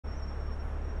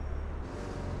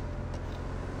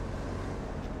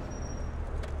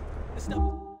Right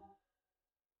now.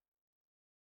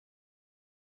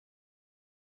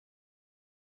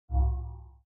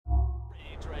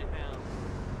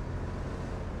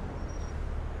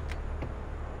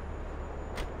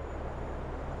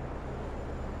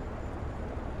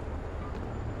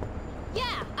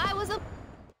 Yeah, I was a...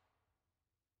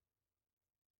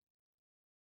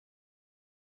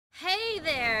 Hey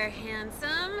there,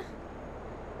 handsome.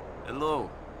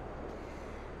 Hello.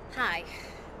 Hi.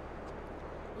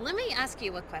 Let me ask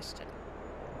you a question.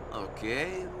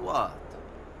 Okay, what?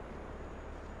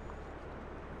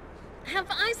 Have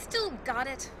I still got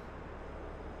it?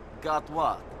 Got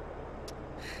what?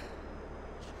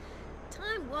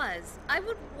 Time was, I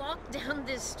would walk down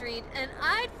this street and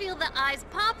I'd feel the eyes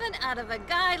popping out of a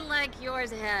guy like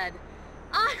yours head.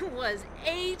 I was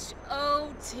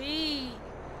H.O.T.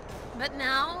 But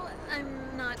now,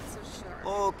 I'm not so sure.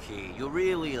 Okay, you're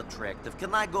really attractive.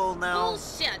 Can I go now?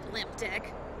 Bullshit, limp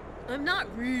dick. I'm not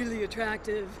really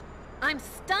attractive. I'm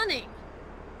stunning.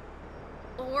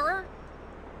 Or,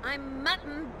 I'm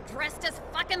mutton dressed as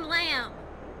fucking lamb.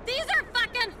 These are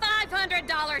fucking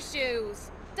 $500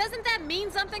 shoes. Doesn't that mean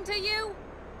something to you?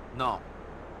 No.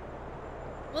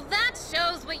 Well, that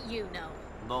shows what you know.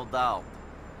 No doubt.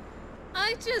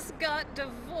 I just got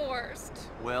divorced.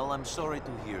 Well, I'm sorry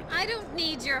to hear that. I don't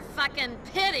need your fucking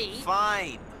pity.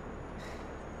 Fine.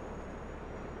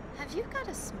 Have you got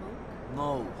a smoke?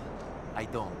 No, I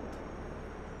don't.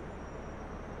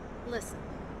 Listen.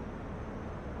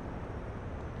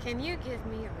 Can you give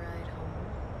me a ride home?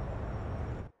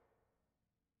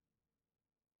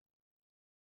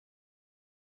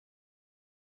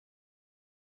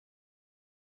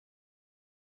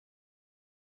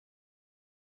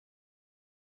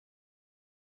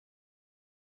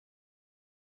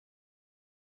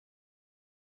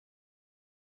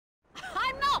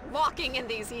 I'm not walking in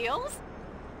these heels.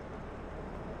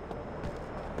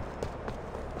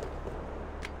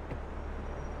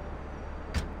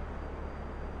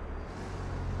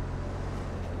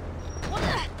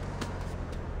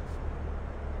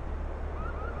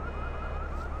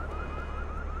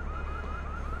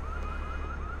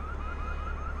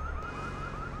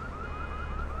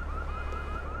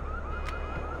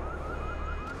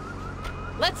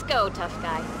 Let's go, tough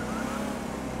guy.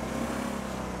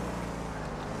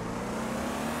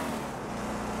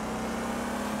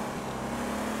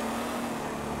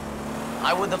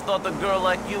 I would have thought a girl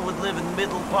like you would live in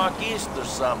Middle Park East or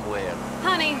somewhere.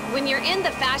 Honey, when you're in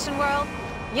the fashion world,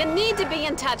 you need to be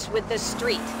in touch with the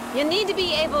street. You need to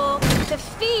be able to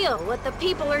feel what the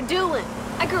people are doing.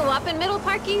 I grew up in Middle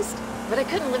Park East, but I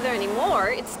couldn't live there anymore.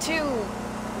 It's too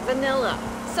vanilla.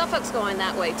 Suffolk's going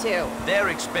that way, too. They're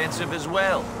expensive as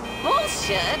well.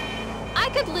 Bullshit! I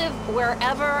could live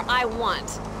wherever I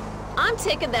want. I'm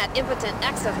taking that impotent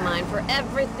ex of mine for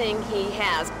everything he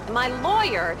has. My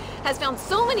lawyer has found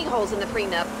so many holes in the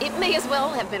prenup, it may as well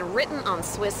have been written on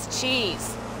Swiss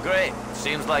cheese. Great.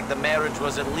 Seems like the marriage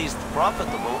was at least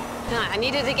profitable. I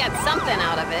needed to get something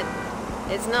out of it.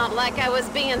 It's not like I was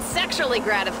being sexually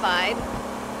gratified.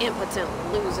 Impotent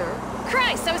loser.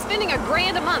 Christ, I was spending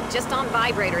 $1,000 a month just on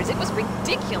vibrators. It was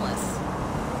ridiculous.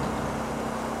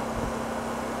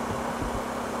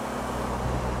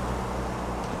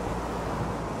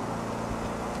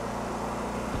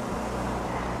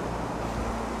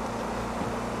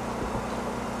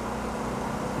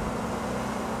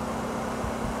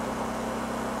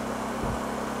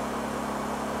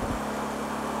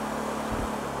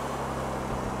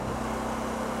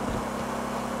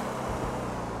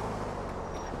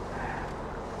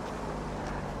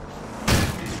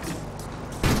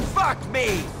 Fuck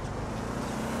me!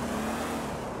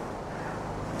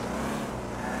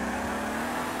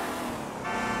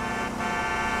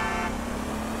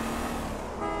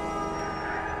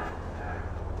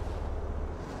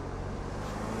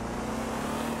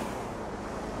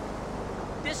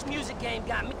 This music game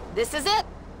got me. This is it.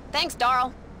 Thanks,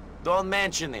 Darl. Don't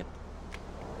mention it.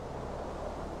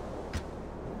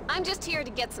 I'm just here to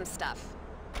get some stuff.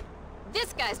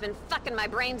 This guy's been fucking my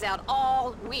brains out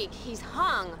all week. He's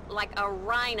hung like a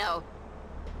rhino.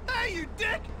 Hey, you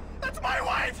dick! That's my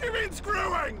wife you've been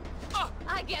screwing!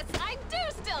 I guess I do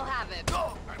still have it.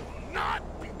 I will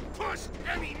not be pushed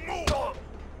anymore!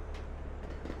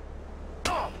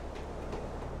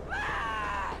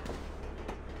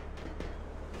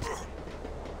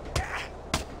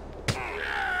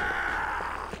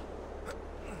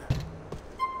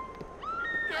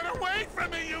 Get away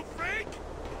from me, you freak!